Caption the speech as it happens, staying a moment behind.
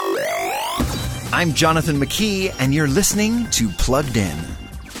I'm Jonathan McKee, and you're listening to Plugged In.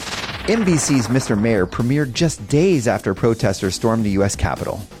 NBC's Mr. Mayor premiered just days after protesters stormed the U.S.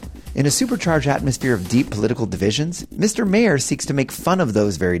 Capitol. In a supercharged atmosphere of deep political divisions, Mr. Mayor seeks to make fun of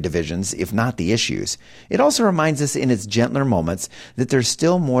those very divisions, if not the issues. It also reminds us in its gentler moments that there's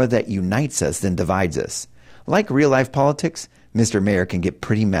still more that unites us than divides us. Like real-life politics, Mr. Mayor can get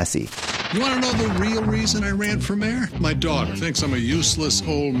pretty messy. You want to know the real reason I ran for mayor? My daughter thinks I'm a useless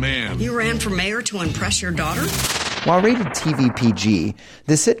old man. You ran for mayor to impress your daughter? While rated TV PG,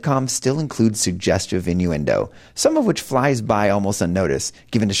 the sitcom still includes suggestive innuendo, some of which flies by almost unnoticed,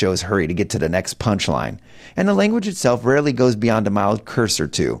 given the show's hurry to get to the next punchline. And the language itself rarely goes beyond a mild curse or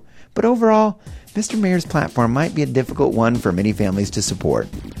two. But overall, Mr. Mayor's platform might be a difficult one for many families to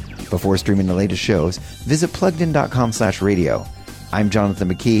support. Before streaming the latest shows, visit PluggedIn.com/radio. I'm Jonathan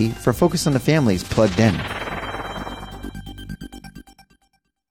McKee for Focus on the Family's Plugged In.